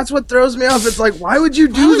that's what throws me off. It's why would you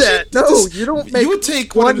do that? No, you don't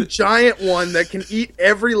make one giant one that can eat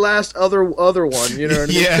every last other one. You know what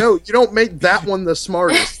I mean? No, you don't make that one the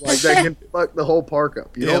smartest. That can fuck the whole park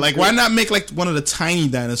up. Why not make one of the tiny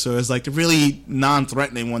dinosaurs, the really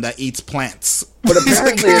non-threatening one that eats plants? But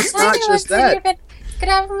apparently it's not just that. You could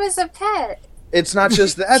have him as a pet. It's not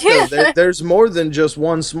just that, though. There's more than just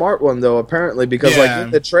one smart one, though, apparently, because, in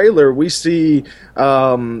the trailer, we see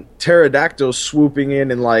pterodactyls swooping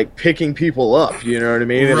in and, picking people up, you know what I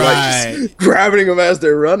mean? And, just grabbing them as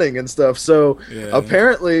they're running and stuff. So,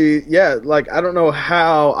 apparently, I don't know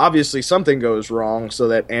how, obviously, something goes wrong so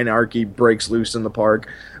that anarchy breaks loose in the park.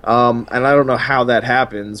 And I don't know how that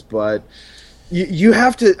happens, but you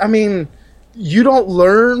have to, you don't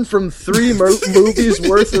learn from 3 movies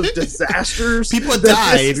worth of disasters. People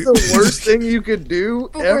died. This is the worst thing you could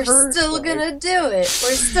do ever. We're still gonna do it.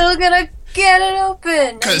 We're still gonna get it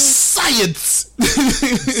open. Because science.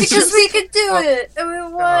 Because we could do it. I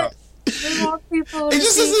mean, what? We want people it to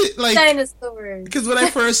just see isn't like dinosaurs. because when I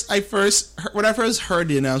first heard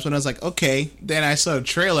the announcement, I was like, okay. Then I saw the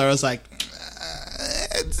trailer. I was like,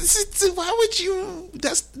 why would you?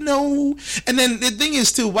 That's no. And then the thing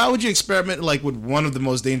is too, why would you experiment like with one of the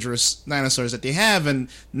most dangerous dinosaurs that they have, and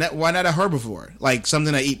why not a herbivore, like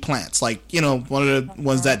something that eat plants, like one of the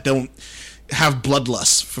ones that don't have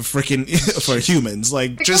bloodlust for freaking for humans,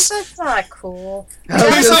 like because just that's not cool. I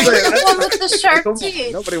was gonna say, The one with the sharp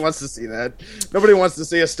teeth. nobody wants to see that. Nobody wants to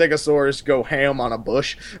see a Stegosaurus go ham on a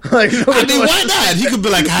bush. Like, I mean, why not? He could be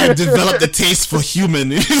like, I developed a taste for human.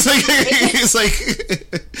 It's like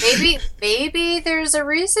maybe there's a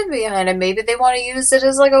reason behind it. Maybe they want to use it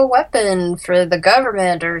as like a weapon for the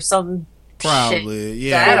government or some probably shit.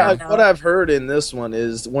 yeah. I don't know. What I've heard in this one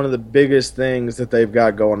is one of the biggest things that they've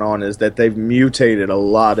got going on is that they've mutated a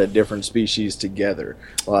lot of different species together.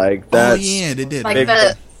 Like that's oh yeah, they did. Like big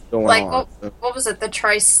the going like on. what was it? The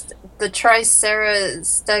Triceratops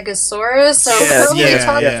or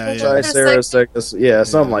Triceratops, yeah,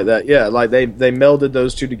 something like that. Yeah, like they melded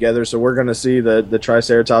those two together, so we're going to see the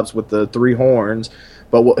Triceratops with the three horns,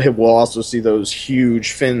 but we'll also see those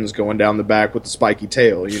huge fins going down the back with the spiky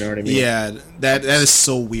tail. You know what I mean? Yeah, that is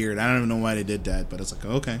so weird. I don't even know why they did that, but it's like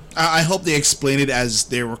okay. I hope they explain it as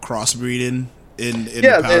they were crossbreeding in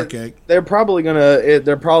the Power Cake. They're probably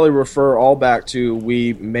they're probably refer all back to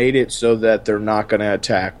we made it so that they're not gonna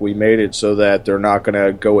attack. We made it so that they're not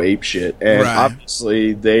gonna go ape shit, and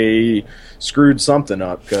obviously they screwed something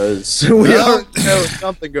up because we all know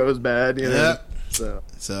something goes bad. You know?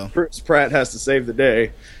 So Chris Pratt has to save the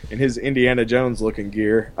day in his Indiana Jones looking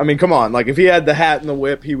gear. I mean, come on, like if he had the hat and the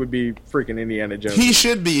whip, he would be freaking Indiana Jones. He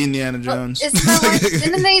should be Indiana Jones.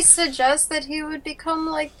 Didn't they suggest that he would become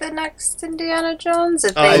like the next Indiana Jones?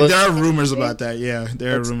 There are rumors about that. Yeah,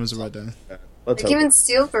 there are rumors about that. Like even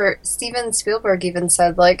Steven Spielberg even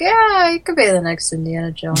said like, yeah, he could be the next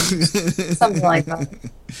Indiana Jones, something like that.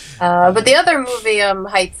 But the other movie I'm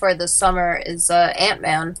hyped for this summer is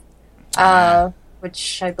Ant-Man.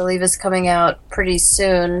 Which I believe is coming out pretty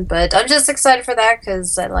soon. But I'm just excited for that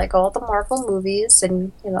because I like all the Marvel movies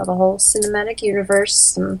and the whole cinematic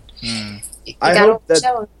universe. And I hope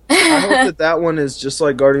that one is just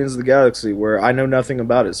like Guardians of the Galaxy, where I know nothing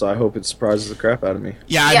about it, so I hope it surprises the crap out of me.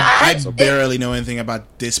 Yeah, I barely know anything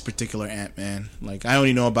about this particular Ant-Man. Like I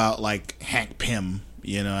only know about like Hank Pym.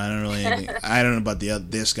 I don't really. I don't know about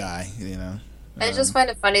this guy. I just find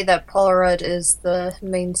it funny that Paul Rudd is the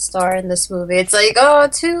main star in this movie. It's like,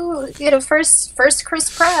 first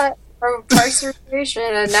Chris Pratt from Parks and Recreation,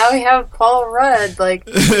 and now we have Paul Rudd. Like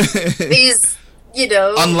these,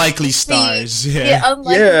 unlikely stars. These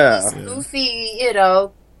goofy,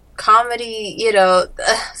 comedy,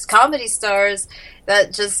 comedy stars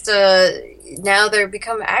that just now they're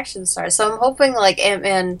become action stars. So I'm hoping like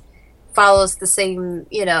Ant-Man follows the same,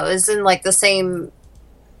 is in like the same.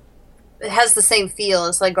 It has the same feel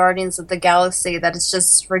as like Guardians of the Galaxy, that it's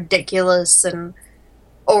just ridiculous and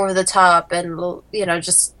over the top and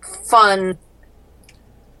just fun.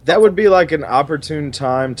 That would be like an opportune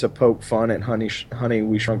time to poke fun at Honey,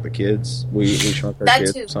 We Shrunk the Kids. We Shrunk Our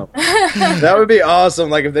Kids. Too. Or something. That would be awesome.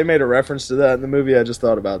 Like if they made a reference to that in the movie, I just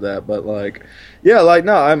thought about that. But like, yeah, like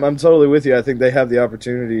no, I'm totally with you. I think they have the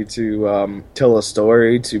opportunity to tell a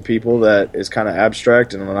story to people that is kind of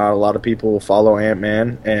abstract, and not a lot of people follow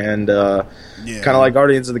Ant-Man, and kind of like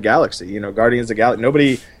Guardians of the Galaxy. Guardians of the Galaxy.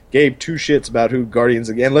 Nobody gave two shits about who Guardians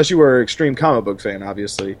of, unless you were an extreme comic book fan,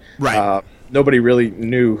 obviously. Right. Nobody really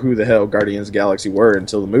knew who the hell Guardians of the Galaxy were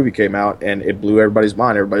until the movie came out, and it blew everybody's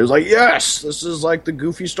mind. Everybody was like, yes, this is like the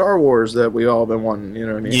goofy Star Wars that we all been wanting, you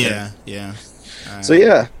know what I mean? Yeah. So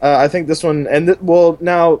yeah, I think this one, and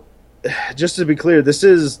now, just to be clear, the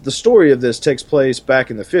story of this takes place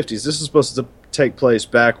back in the 50s. This is supposed to take place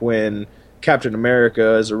back when Captain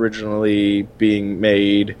America is originally being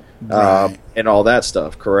made, and all that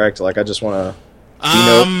stuff, correct? Like, I just want to...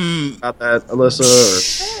 about that,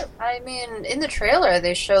 Alyssa? Or? I mean, in the trailer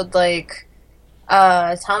they showed like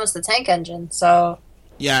Thomas the Tank Engine. So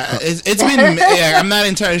yeah, it's been. Yeah, I'm not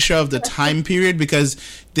entirely sure of the time period because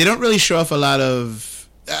they don't really show off a lot of.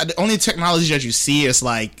 The only technology that you see is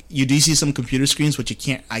like you do see some computer screens, but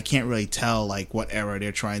I can't really tell like what era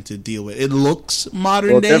they're trying to deal with. It looks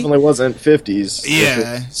modern day. It definitely wasn't 50s.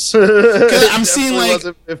 Yeah, because I'm seeing like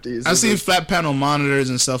 50s, I've seen flat panel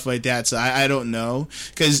monitors and stuff like that, so I don't know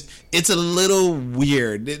because it's a little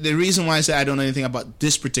weird. The reason why I say I don't know anything about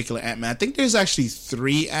this particular Ant-Man, I think there's actually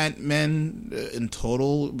 3 Ant-Men in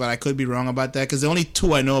total, but I could be wrong about that because the only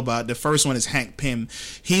 2 I know about. The first one is Hank Pym.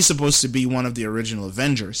 He's supposed to be one of the original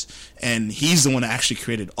Avengers. And he's the one that actually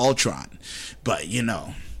created Ultron. But,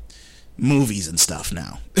 movies and stuff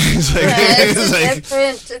now.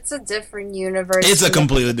 It's a different universe. It's a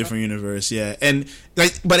completely different universe, yeah. And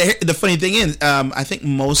but the funny thing is, I think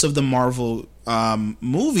most of the Marvel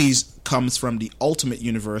movies comes from the Ultimate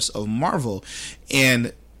Universe of Marvel,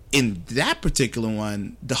 and in that particular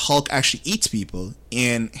one, the Hulk actually eats people,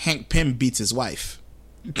 and Hank Pym beats his wife.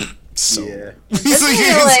 So yeah.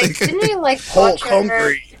 Didn't he Hulk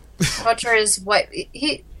hungry? Butcher is what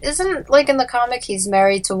he isn't like in the comic. He's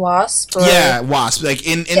married to Wasp. Or? Yeah, Wasp. Like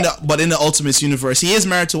in the Ultimates universe, he is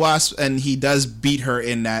married to Wasp, and he does beat her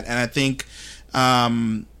in that. And I think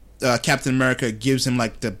Captain America gives him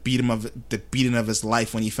like the beating of his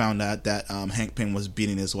life when he found out that Hank Pym was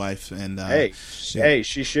beating his wife. And hey,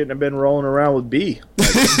 she shouldn't have been rolling around with B. She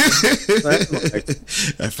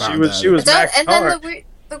was Max and then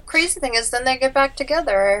the crazy thing is, then they get back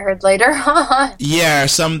together. I heard later on. Yeah,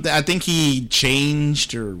 I think he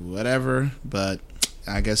changed or whatever, but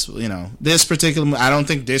I guess this particular. I don't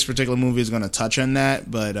think this particular movie is going to touch on that,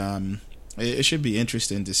 but it should be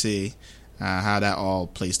interesting to see how that all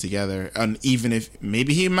plays together, and even if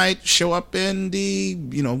maybe he might show up in the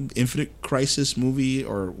Infinite Crisis movie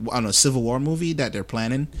or on a Civil War movie that they're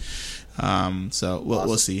planning. So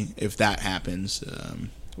we'll see if that happens.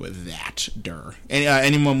 With that,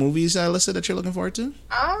 any more movies listed that you're looking forward to?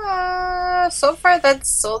 So far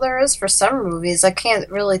that's all there is for summer movies. I can't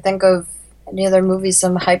really think of any other movies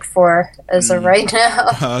I'm hyped for as of right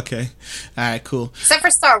now. Okay, all right, cool. Except for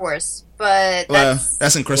Star Wars, but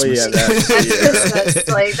that's in Christmas. Well, yeah,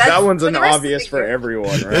 Christmas. That one's an obvious for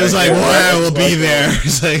everyone, right? It's like, well, we'll be there.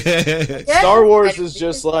 It's like, Star Wars is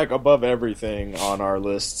just like above everything on our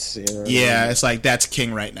lists. It's like that's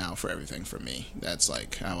king right now for everything for me. That's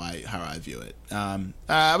like how I view it.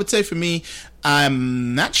 I would say for me,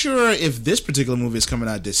 I'm not sure if this particular movie is coming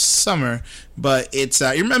out this summer, but it's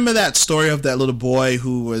you remember that story of that little boy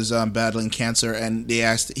who was battling cancer, and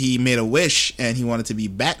he made a wish and he wanted to be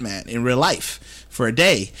Batman in real life for a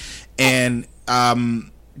day, and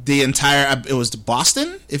it was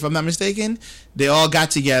Boston, if I'm not mistaken. They all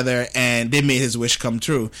got together and they made his wish come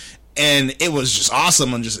true. And it was just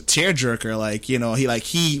awesome and just a tearjerker.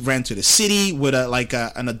 He ran to the city with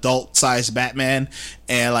an adult sized Batman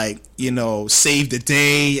and saved the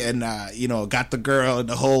day and got the girl and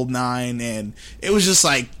the whole nine, and it was just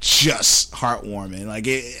just heartwarming.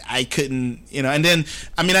 I couldn't and then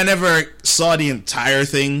I never saw the entire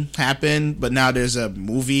thing happen, but now there's a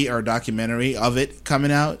movie or a documentary of it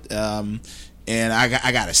coming out, and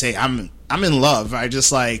I gotta say I'm in love. I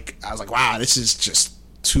was like, wow, this is just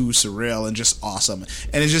too surreal and just awesome,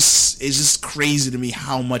 and it's just crazy to me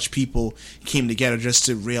how much people came together just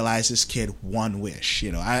to realize this kid one wish.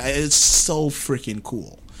 It's so freaking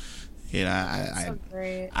cool. I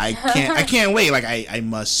can't wait. I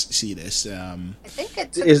must see this. I think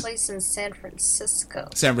it took place in San Francisco.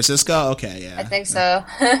 San Francisco, okay, yeah, I think so.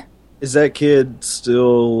 Is that kid still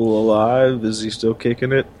alive? Is he still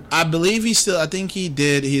kicking it? I believe I think he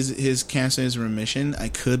did his cancer is remission. I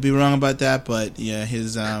could be wrong about that, but yeah,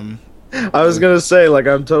 his I was gonna say,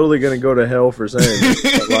 I'm totally gonna go to hell for saying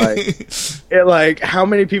this, but how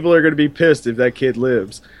many people are gonna be pissed if that kid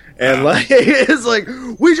lives? And it's like,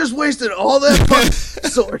 we just wasted all that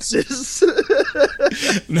sources.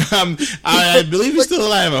 No, I believe he's still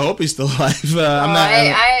alive. I hope he's still alive. I'm not.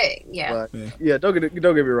 Yeah. Don't get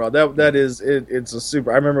me wrong. That is it. It's a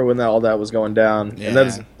super. I remember when all that was going down,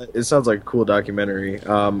 and it sounds like a cool documentary.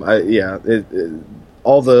 All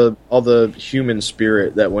the human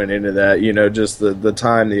spirit that went into that. Just the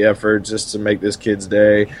time, the effort, just to make this kid's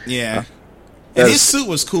day. Yeah. And his suit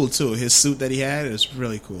was cool too. His suit that he had is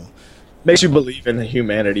really cool. Makes you believe in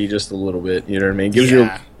humanity just a little bit. You know what I mean? Gives you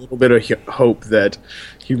a little bit of hope that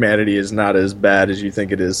humanity is not as bad as you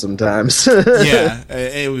think it is sometimes. Yeah,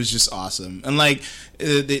 it was just awesome. And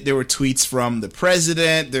there were tweets from the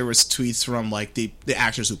president. There was tweets from the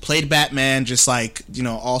actors who played Batman, just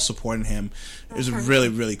all supporting him. It was really,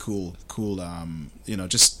 really cool.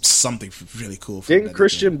 Just something really cool. Didn't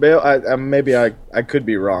Christian Bale? Maybe I could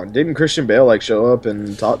be wrong. Didn't Christian Bale show up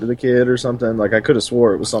and talk to the kid or something? I could have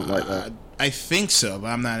swore it was something like that. I think so, but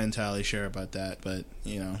I'm not entirely sure about that. But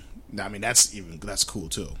that's cool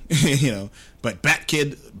too. But Bat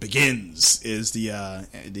Kid Begins is the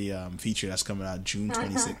feature that's coming out June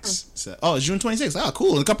 26th. So, it's June 26th. Oh,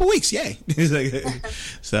 cool! In a couple weeks, yay!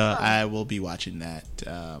 So I will be watching that.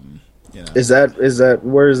 Is that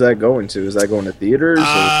where is that going to? Is that going to theaters?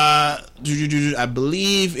 I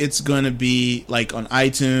believe it's going to be on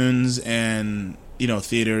iTunes and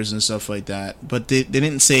theaters and stuff like that. But they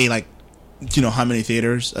didn't say how many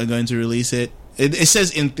theaters are going to release it. It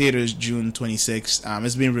says in theaters June 26th.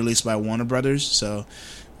 It's being released by Warner Brothers, so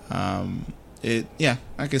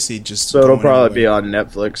I can see just. So it'll probably be on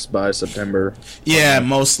Netflix by September. Yeah,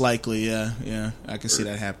 most likely. Yeah, I can see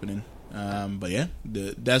that happening. But yeah,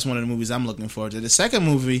 that's one of the movies I'm looking forward to. The second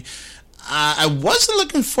movie, I wasn't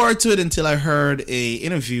looking forward to it until I heard a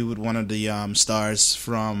interview with one of the stars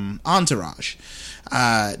from Entourage.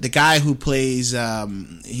 The guy who plays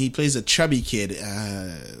plays a chubby kid.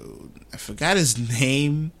 I forgot his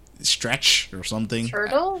name. Stretch or something.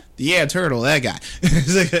 Turtle? Yeah, Turtle, that guy.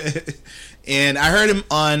 And I heard him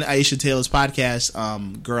on Aisha Taylor's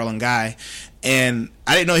podcast, Girl and Guy, and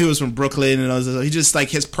I didn't know he was from Brooklyn, and he just like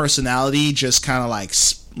his personality, just kind of like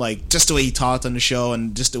just the way he talked on the show,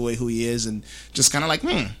 and just the way who he is, and just kind of like,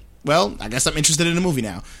 well, I guess I'm interested in the movie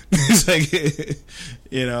now. It's like,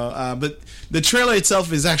 but the trailer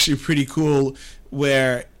itself is actually pretty cool,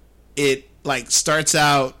 where it like starts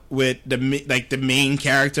out with the main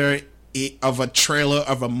character of a trailer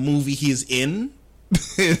of a movie he's in,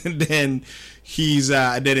 and then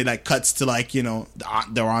then it like cuts to like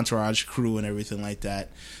their Entourage crew and everything like that.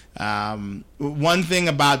 One thing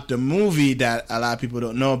about the movie that a lot of people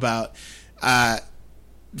don't know about,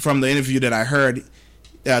 from the interview that I heard,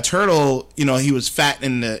 Turtle, he was fat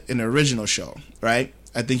in the original show, right?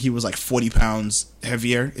 I think he was like 40 pounds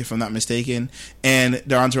heavier, if I'm not mistaken. And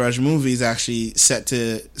the Entourage movie is actually set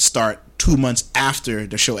to start 2 months after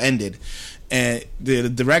the show ended. And the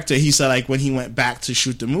director, he said, like, when he went back to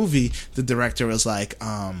shoot the movie, the director was like,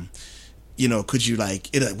 could you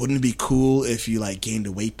wouldn't it be cool if you like gained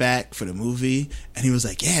the weight back for the movie? And he was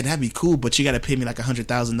like, yeah, that'd be cool, but you got to pay me like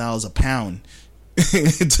 $100,000 a pound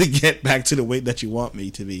to get back to the weight that you want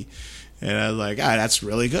me to be. And I was like, that's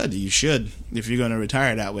really good. You should, if you're going to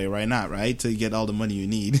retire that way, why not, right? To get all the money you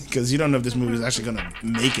need, because you don't know if this movie is actually going to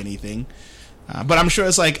make anything. But I'm sure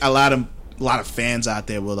it's like a lot of fans out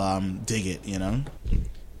there will dig it,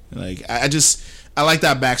 Like I like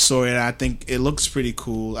that backstory, and I think it looks pretty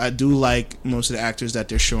cool. I do like most of the actors that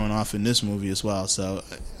they're showing off in this movie as well, so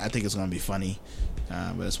I think it's going to be funny.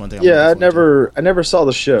 But that's one thing. I never saw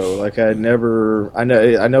the show. Like I know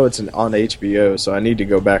it's on HBO, so I need to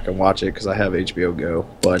go back and watch it because I have HBO Go.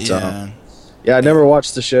 But I never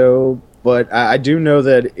watched the show. But I do know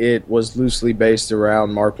that it was loosely based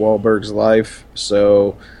around Mark Wahlberg's life.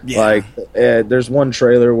 So there's one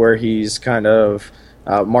trailer where he's kind of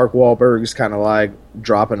Mark Wahlberg's kind of like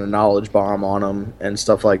dropping a knowledge bomb on him and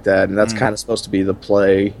stuff like that, and that's kind of supposed to be the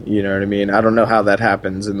play, you know what I mean? I don't know how that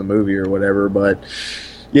happens in the movie or whatever, but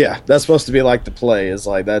yeah, that's supposed to be like the play is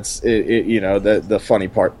like that's it the funny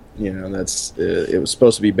part, that's it was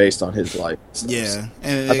supposed to be based on his life. Yeah,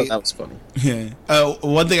 and I thought that was funny. Yeah.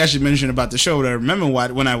 One thing I should mention about the show, I remember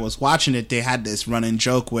when I was watching it, they had this running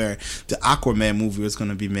joke where the Aquaman movie was going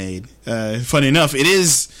to be made. Funny enough, it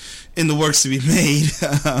is in the works to be made,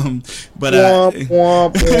 but the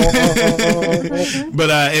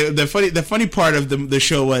funny part of the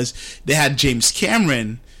show was they had James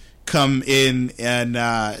Cameron come in and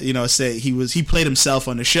say he played himself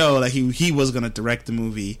on the show, like he was gonna direct the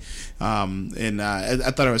movie, and I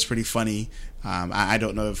thought it was pretty funny. I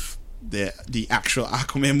don't know if the actual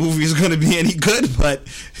Aquaman movie is going to be any good, but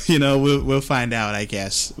we'll find out. I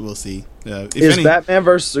guess we'll see. Batman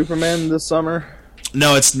vs Superman this summer?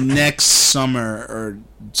 No, it's next summer or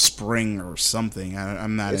spring or something.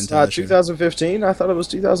 I'm not into that. It's not 2015? I thought it was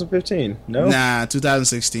 2015. No? Nah,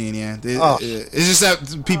 2015, yeah. It's just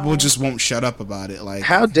that people just won't shut up about it. Like,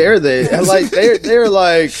 how dare they? Like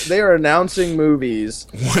they're announcing movies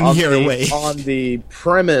 1 year away on the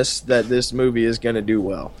premise that this movie is going to do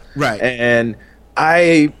well. Right. And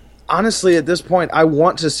I honestly, at this point, I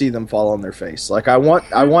want to see them fall on their face. Like I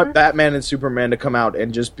want Batman and Superman to come out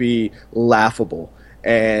and just be laughable.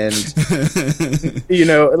 And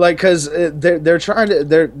because they're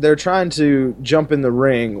trying to jump in the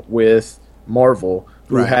ring with Marvel,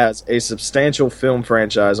 who has a substantial film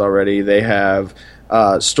franchise already. They have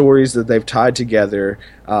stories that they've tied together.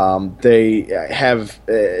 They have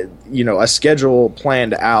a schedule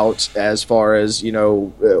planned out as far as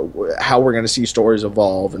how we're going to see stories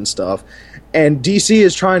evolve and stuff. And DC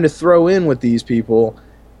is trying to throw in with these people.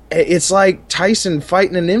 It's like Tyson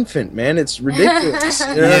fighting an infant, man. It's ridiculous.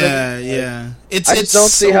 Yeah. I just don't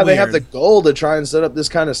see how they have the goal to try and set up this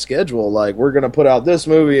kind of schedule. Like, we're going to put out this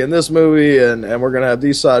movie and we're going to have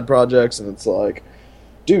these side projects. And it's like,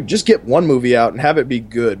 dude, just get one movie out and have it be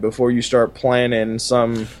good before you start planning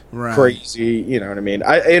some crazy, you know what I mean?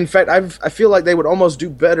 In fact, I feel like they would almost do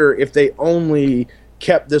better if they only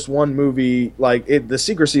kept this one movie, like, the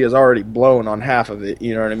secrecy is already blown on half of it,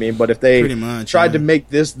 you know what I mean? But if they tried to make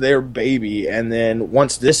this their baby, and then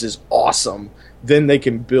once this is awesome, then they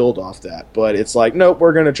can build off that. But it's like, nope,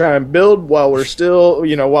 we're going to try and build while we're still,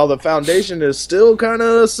 while the foundation is still kind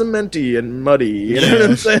of cementy and muddy. You know what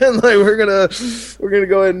I'm saying? Like, we're going to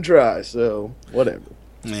go ahead and try. So, whatever.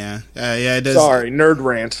 Yeah. It does. Sorry, nerd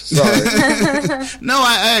rant. Sorry. No,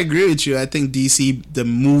 I agree with you. I think DC, the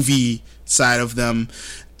movie side of them,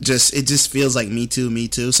 it just feels like me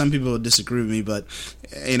too. Some people would disagree with me, but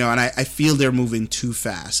and I feel they're moving too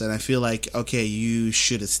fast. And I feel like, okay, you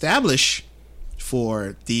should establish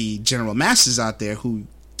for the general masses out there who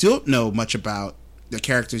don't know much about the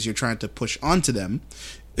characters you're trying to push onto them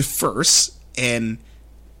first, and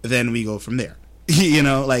then we go from there.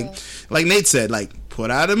 Like Nate said, like,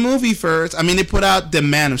 put out a movie first. I mean, they put out the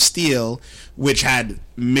Man of Steel, which had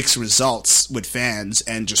mixed results with fans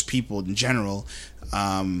and just people in general,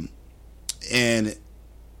 and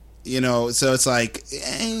so it's like,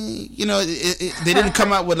 they didn't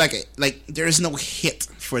come out with like there is no hit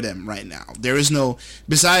for them right now. There is no,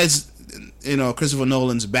 besides Christopher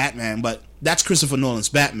Nolan's Batman, but that's Christopher Nolan's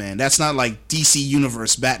Batman. That's not like DC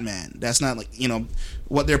Universe Batman. That's not like,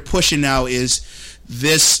 what they're pushing now is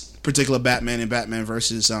this particular Batman and Batman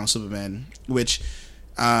versus Superman, which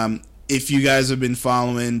if you guys have been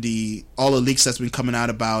following all the leaks that's been coming out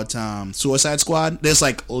about Suicide Squad, there's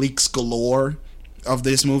like leaks galore of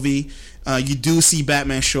this movie. You do see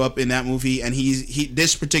Batman show up in that movie, and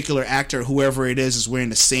this particular actor, whoever it is wearing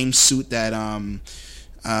the same suit that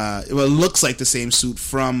it looks like the same suit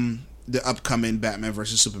from the upcoming Batman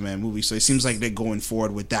versus Superman movie. So it seems like they're going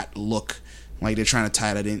forward with that look, like they're trying to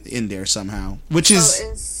tie that in there somehow. Which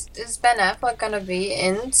is Ben Affleck gonna be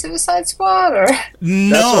in Suicide Squad, or no?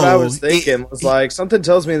 That's what I was thinking. Was like, something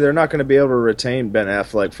tells me they're not going to be able to retain Ben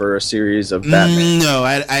Affleck for a series of Batman. No,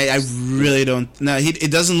 I really don't. No,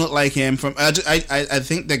 it doesn't look like him. I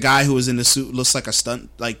think the guy who was in the suit looks like a stunt,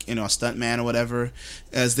 a stunt man or whatever.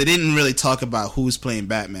 As they didn't really talk about who's playing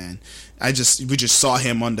Batman. We just saw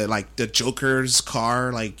him on the Joker's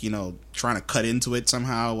car, trying to cut into it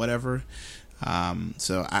somehow, whatever.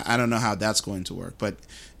 So I don't know how that's going to work, but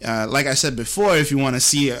like I said before, if you want to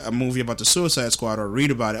see a movie about the Suicide Squad or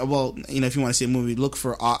read about it, well, if you want to see a movie, look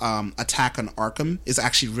for Attack on Arkham. It's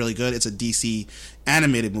actually really good. It's a DC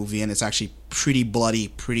animated movie, and it's actually pretty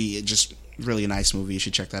bloody, just really nice movie. You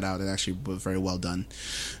should check that out. It actually was very well done.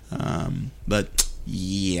 But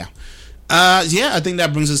yeah, I think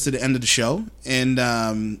that brings us to the end of the show,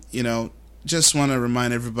 and just want to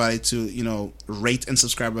remind everybody to, rate and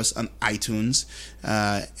subscribe us on iTunes.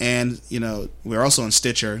 And, we're also on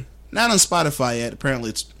Stitcher. Not on Spotify yet. Apparently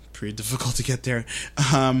it's pretty difficult to get there.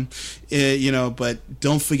 But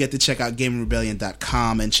don't forget to check out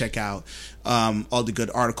GamingRebellion.com and check out all the good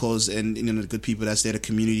articles and, the good people that's there. The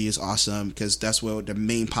community is awesome because that's where the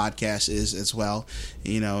main podcast is as well.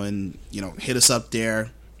 And, hit us up there,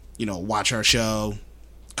 watch our show,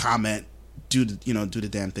 comment, do the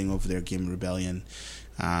damn thing over there, Gaming Rebellion.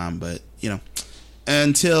 But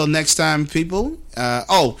until next time, people.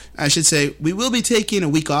 I should say we will be taking a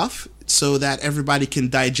week off so that everybody can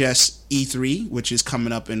digest E3, which is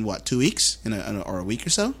coming up in 2 weeks, or a week or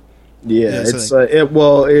so. Yeah,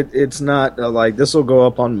 it's not like this will go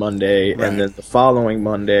up on Monday, right. And then the following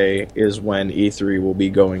Monday is when E3 will be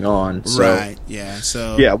going on. So, right. Yeah.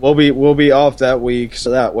 So we'll be off that week, so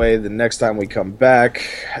that way the next time we come back,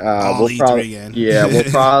 we'll probably again. We'll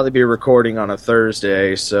probably be recording on a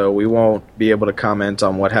Thursday, so we won't be able to comment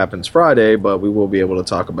on what happens Friday, but we will be able to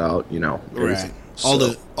talk about right.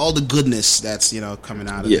 All the goodness that's coming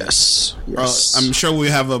out of it. Yes. I'm sure we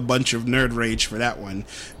have a bunch of nerd rage for that one,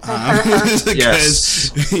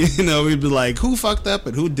 because we'd be like, who fucked up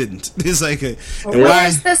and who didn't? It's like,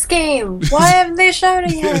 where's this game? Why haven't they shown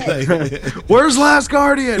it yet? Where's Last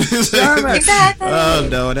Guardian? Exactly. Oh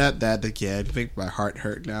no, that again. Make my heart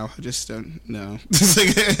hurt now. I just don't know.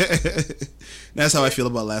 That's how I feel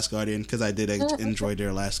about Last Guardian, because I did enjoy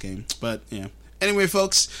their last game, but yeah. Anyway,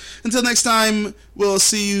 folks, until next time, we'll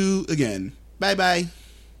see you again. Bye-bye.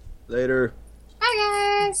 Later.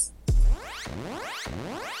 Bye, guys.